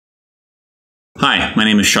Hi, my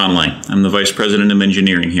name is Sean Lang. I'm the Vice President of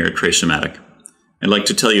Engineering here at Trace-A-Matic. I'd like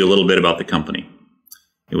to tell you a little bit about the company.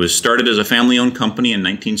 It was started as a family-owned company in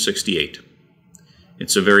 1968.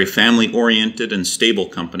 It's a very family-oriented and stable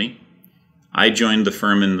company. I joined the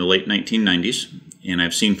firm in the late 1990s, and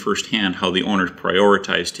I've seen firsthand how the owners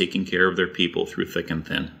prioritize taking care of their people through thick and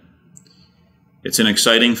thin. It's an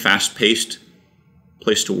exciting, fast-paced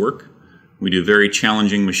place to work. We do very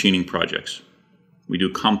challenging machining projects. We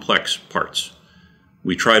do complex parts.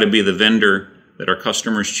 We try to be the vendor that our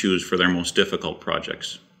customers choose for their most difficult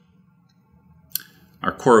projects.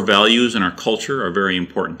 Our core values and our culture are very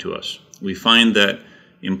important to us. We find that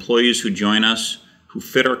employees who join us, who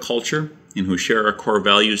fit our culture, and who share our core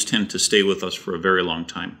values tend to stay with us for a very long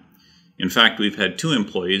time. In fact, we've had 2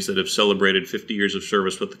 employees that have celebrated 50 years of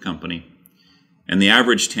service with the company, and the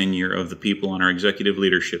average tenure of the people on our executive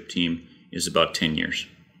leadership team is about 10 years.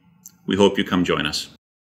 We hope you come join us.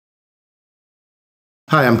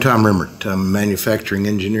 Hi, I'm Tom Rimmert. I'm a manufacturing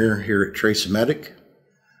engineer here at Trace-A-Matic.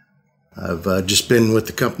 I've just been with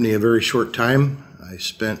the company a very short time. I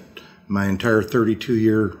spent my entire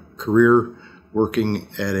 32-year career working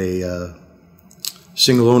at a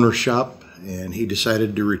single owner shop, and he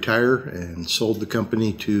decided to retire and sold the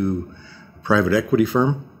company to a private equity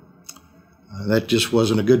firm. That just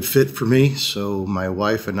wasn't a good fit for me, so my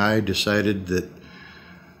wife and I decided that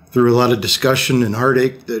through a lot of discussion and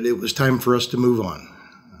heartache that it was time for us to move on.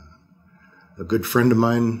 A good friend of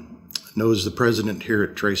mine knows the president here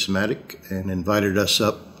at Trace-A-Matic and invited us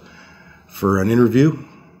up for an interview.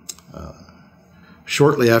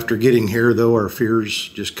 Shortly after getting here, though, our fears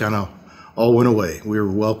just kind of all went away. We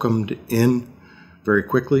were welcomed in very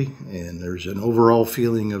quickly, and there's an overall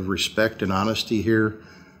feeling of respect and honesty here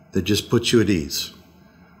that just puts you at ease.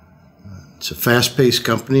 It's a fast-paced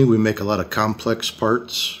company. We make a lot of complex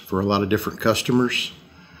parts for a lot of different customers.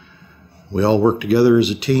 We all work together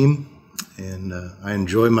as a team, and I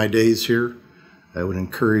enjoy my days here. I would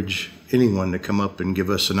encourage anyone to come up and give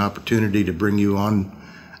us an opportunity to bring you on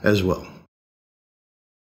as well.